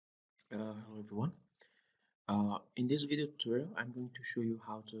Hello everyone. In this video tutorial, I'm going to show you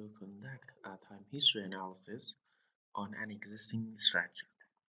how to conduct a time history analysis on an existing structure.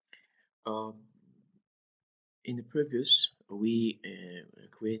 Uh, in the previous, we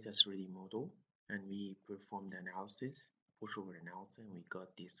create a 3D model and we performed analysis, pushover analysis, and we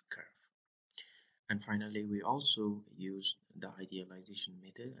got this curve. And finally, we also used the idealization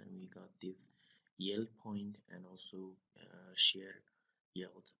method and we got this yield point and also shear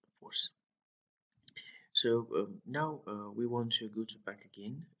yield force. So now we want to go to back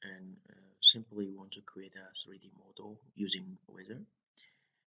again and simply want to create a 3D model using weather.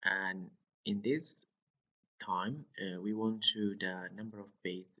 And in this time, we want to the number of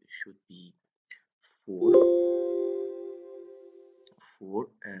bays should be four,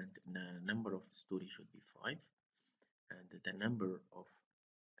 and the number of stories should be 5, and the number of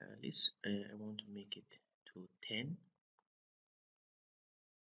list I want to make it to 10.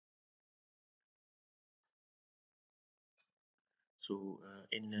 So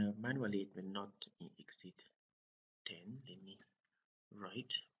in manually it will not exceed 10. Let me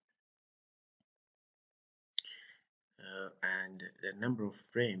write. And the number of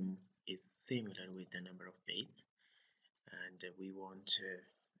frame is similar with the number of bays, and we want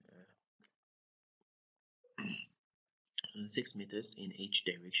 6 meters in each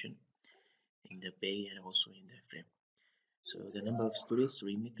direction in the bay and also in the frame. So the number of stories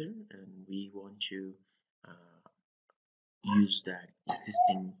 3 meter, and we want to use the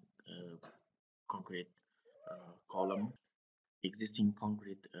existing concrete column, existing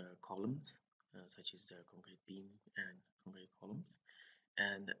concrete columns such as the concrete beam and concrete columns.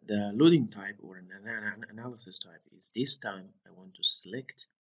 And the loading type or an analysis type is this time I want to select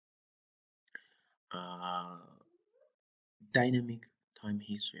dynamic time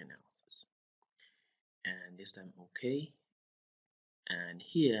history analysis, and this time OK. And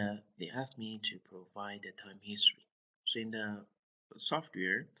here they ask me to provide the time history. So in the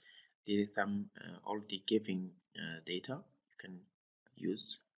software there is some already giving data you can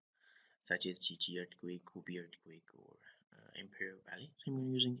use, such as GG earthquake, Kobe earthquake, or Imperial Valley. So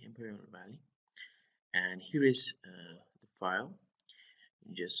I'm using Imperial Valley, and here is the file.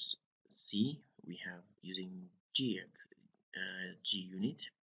 Just see we have using G unit,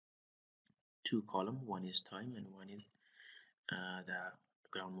 2 column, one is time and one is the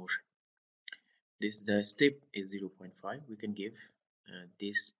ground motion. The step is 0.5. We can give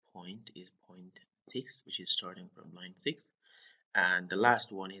this point is 0.6, which is starting from line 6, and the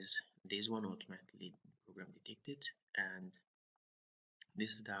last one is this one, automatically program detected, and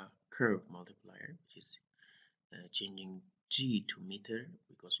this is the curve multiplier, which is changing G to meter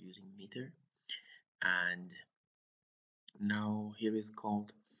because we're using meter. And now here is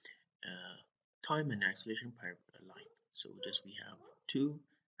called time and acceleration per line. So just we have 2,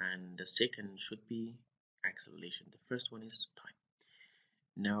 and the second should be acceleration. The first one is time.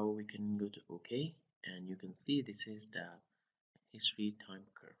 Now we can go to OK, and you can see this is the history time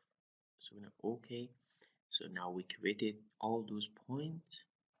curve. So we're gonna OK. So now we created all those points,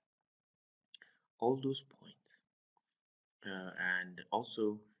 and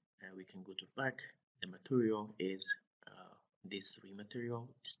also we can go to back. The material is this material,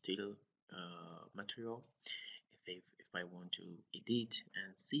 steel material. If I want to edit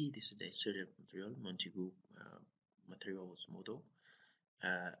and see, this is the exterior material, Montego materials model,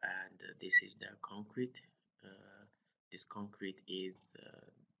 and this is the concrete. This concrete is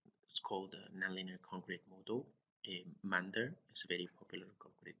it's called a nonlinear concrete model, a Mander. It's a very popular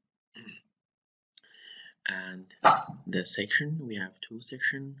concrete. And the section, we have 2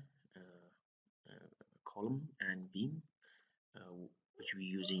 section, column and beam, which we're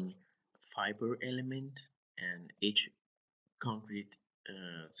using fiber element, and each concrete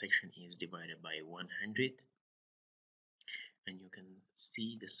section is divided by 100, and you can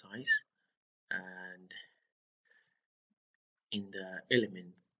see the size. And in the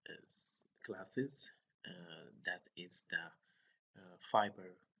elements classes, that is the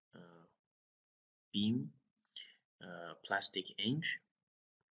fiber beam, plastic hinge,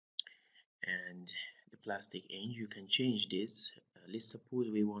 and the plastic hinge you can change this. Let's suppose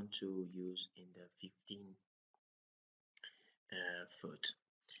we want to use in the 15 foot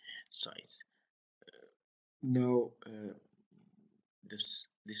size. Now this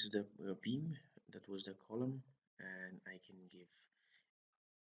is the beam, that was the column, and I can give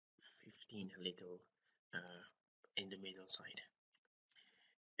 15 a little in the middle side.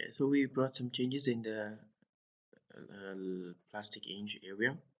 So we brought some changes in the plastic hinge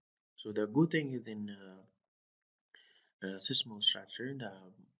area. So the good thing is in SeismoStructre, the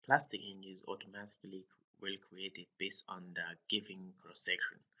plastic hinge is automatically well created based on the given cross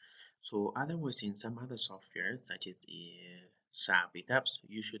section. So otherwise, in some other software, such as SAP ETABS,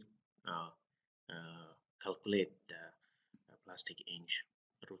 you should uh, calculate the plastic inch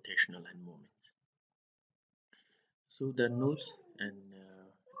rotational and moments. So the nodes and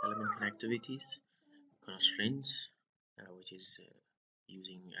element connectivities, constraints, which is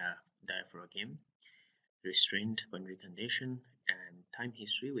using diaphragm, restraint boundary condition, and time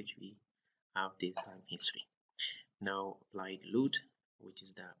history, which we have this time history. Now applied load, which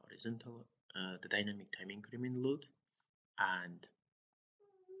is the horizontal, the dynamic time increment load, and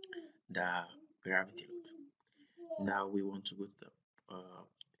the gravity load. Now we want to go to the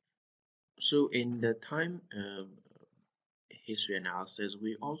so in the time history analysis,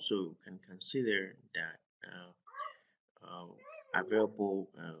 we also can consider that available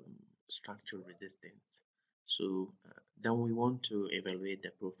structural resistance. So then we want to evaluate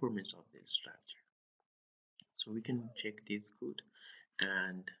the performance of this structure. So we can check this code,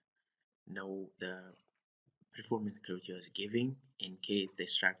 and now the performance criteria is giving in case the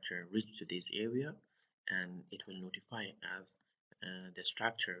structure reached to this area, and it will notify us the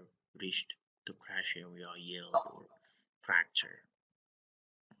structure reached to crash area, yield, or fracture.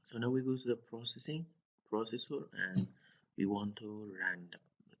 So now we go to the processor, and we want to run the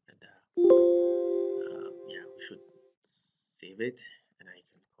yeah, we should save it, and I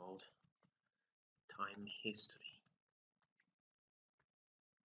can call time history.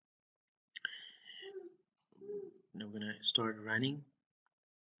 Now we're gonna start running.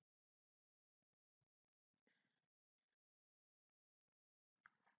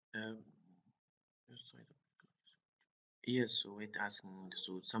 Um, yes, so it asking,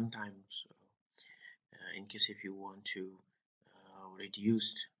 so sometimes in case if you want to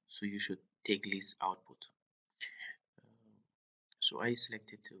reduce, so you should take list output. So I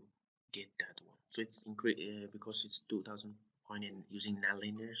selected to get that one. So it's because it's 2000 point and using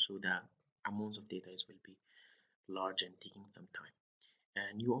nonlinear, so the amounts of data is will be large and taking some time.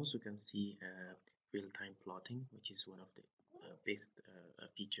 And you also can see real-time plotting, which is one of the best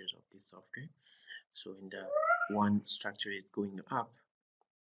features of this software. So in the one structure is going up,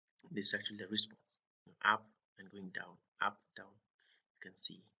 this is actually the response, up and going down, up, down. You can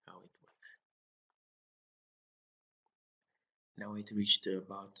see how it works. Now it reached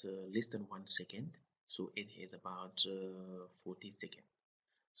about less than 1 second, so it has about 40 seconds.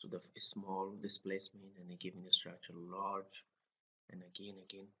 So the small displacement and giving the structure large, and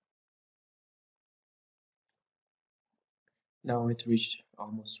again. Now it reached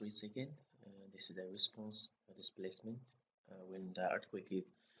almost 3 seconds. This is the response displacement when the earthquake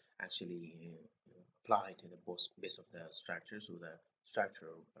is actually applied to the base of the structure. So the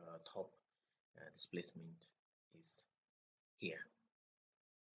structural top displacement is here.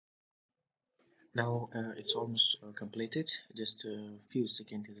 Now it's almost completed. Just a few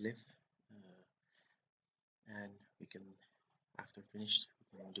seconds is left, and we can, after finished,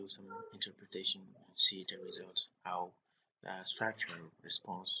 we can do some interpretation and see the results, how the structure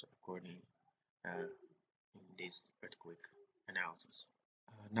responds according in this earthquake analysis.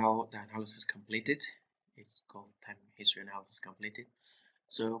 Now the analysis completed. It's called time history analysis completed.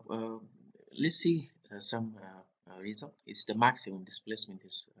 So let's see some result. It's the maximum displacement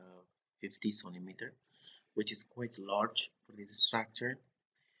is 50 centimeter, which is quite large for this structure.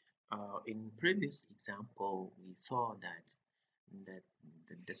 In previous example, we saw that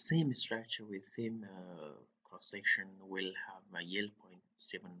the same structure with same cross section will have a yield point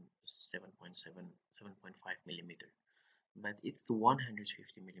 7.5 millimeter, but it's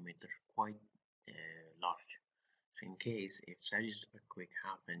 150 millimeter, quite large. So in case if such earthquake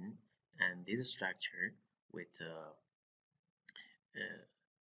happen and this structure with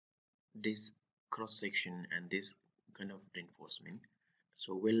this cross section and this kind of reinforcement,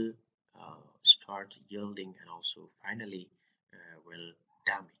 so will start yielding and also finally will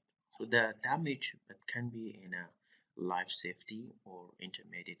damage. So the damage that can be in a life safety or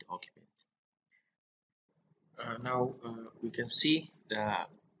intermediate occupant. Now we can see the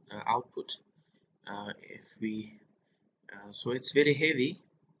output. If we so it's very heavy,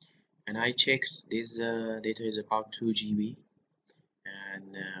 and I checked this data is about 2 GB,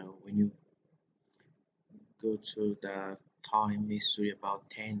 and when you go to the time history about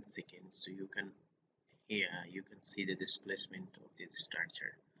 10 seconds, so you can here you can see the displacement of this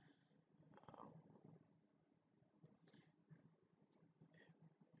structure.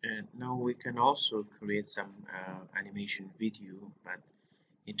 And now we can also create some animation video, but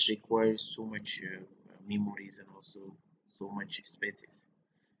it requires so much memories and also so much spaces.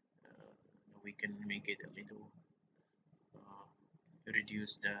 We can make it a little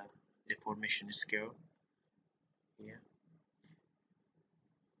reduce the deformation scale here.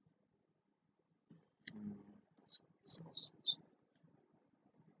 this also.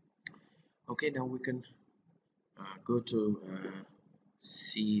 Okay, now we can go to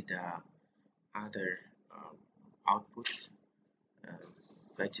see the other outputs,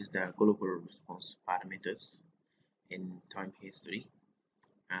 such as the global response parameters in time history.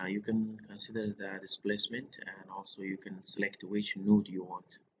 You can consider the displacement, and also you can select which node you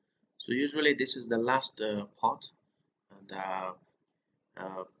want. So usually this is the last part, uh,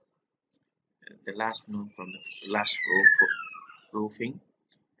 the last node from the last row for roofing,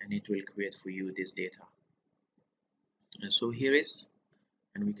 and it will create for you this data. And so here is,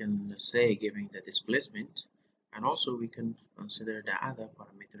 and we can say giving the displacement, and also we can consider the other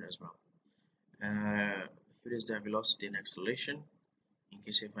parameter as well. Here is the velocity and acceleration. In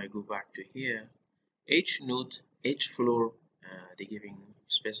case if I go back to here, each node, each floor, they giving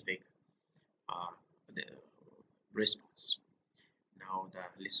specific the response. Now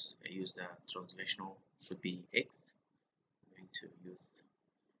let's use the translational, should be x. I'm going to use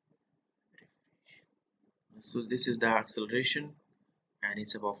refresh. So this is the acceleration, and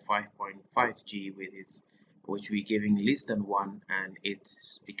it's about 5.5 g with its, which we giving less than 1, and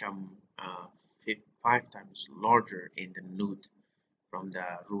it's become 5 times larger in the node from the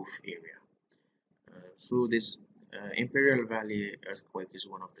roof area. So this Imperial Valley earthquake is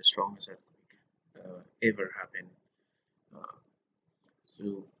one of the strongest earthquake ever happened.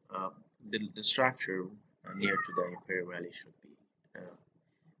 So the structure near to the Imperial Valley should be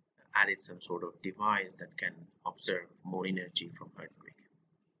added some sort of device that can observe more energy from earthquake.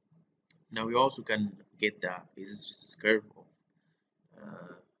 Now we also can get the hysteresis curve of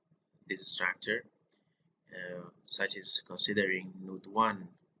this structure, such as considering node 1,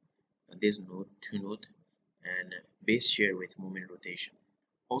 this node, 2 node, and base shear with moment rotation.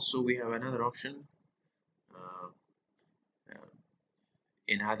 Also we have another option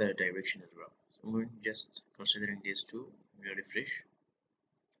in other direction as well. So we're just considering these two. We refresh.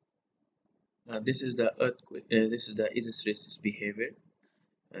 This is the earthquake. This is the hysteresis behavior.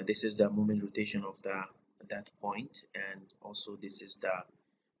 This is the moment rotation of that point, and also this is the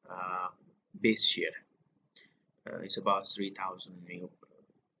base shear. It's about 3,000.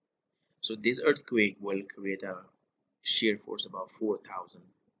 So this earthquake will create a shear force about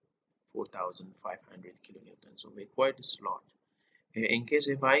 4,500 kilonewtons. So we're quite a lot. In case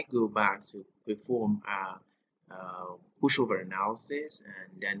if I go back to perform a pushover analysis,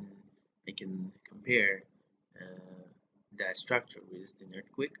 and then I can compare the structure resisting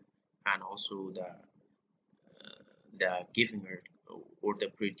earthquake and also the giving earth or the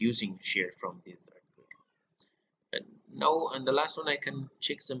producing shear from this earthquake. And now, and the last one, I can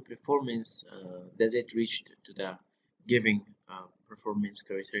check some performance. Does it reach to the giving performance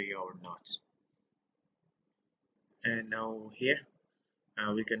criteria or not? And now here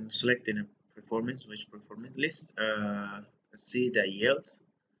we can select in a performance, which performance. Let's see the yield,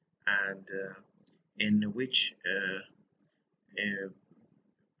 and in which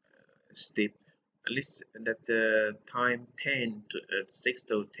step, at least that the time 10 to 6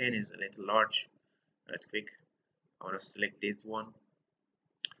 to 10 is a little large earthquake. I want to select this one.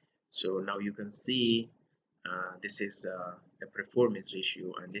 So now you can see this is the performance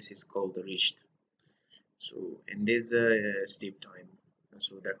ratio, and this is called the reached. So in this step time,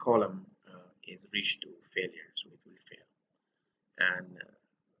 so the column is reached to failure, so it will fail. And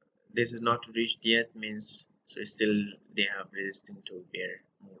this is not reached yet, means so still they have resisting to bear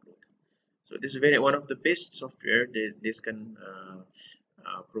more load. So this is one of the best software. This can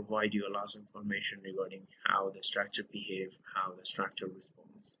provide you a lot of information regarding how the structure behave, how the structure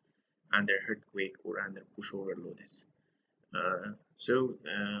responds under earthquake or under pushover loads.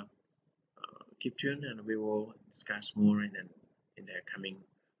 Keep tuned, and we will discuss more in the coming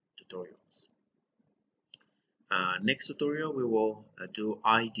tutorials. Next tutorial we will do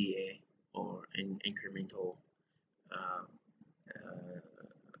IDA, or incremental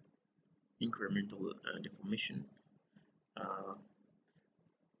deformation,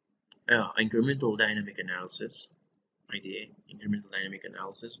 incremental dynamic analysis. IDA, incremental dynamic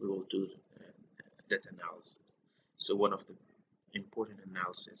analysis. We will do that analysis. So one of the important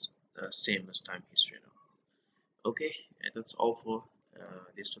analysis, same as time history analysis. Okay, that's all for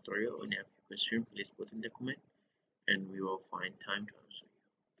this tutorial. When you have a question, please put in the comment, and we will find time to answer you.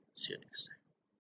 See you next time.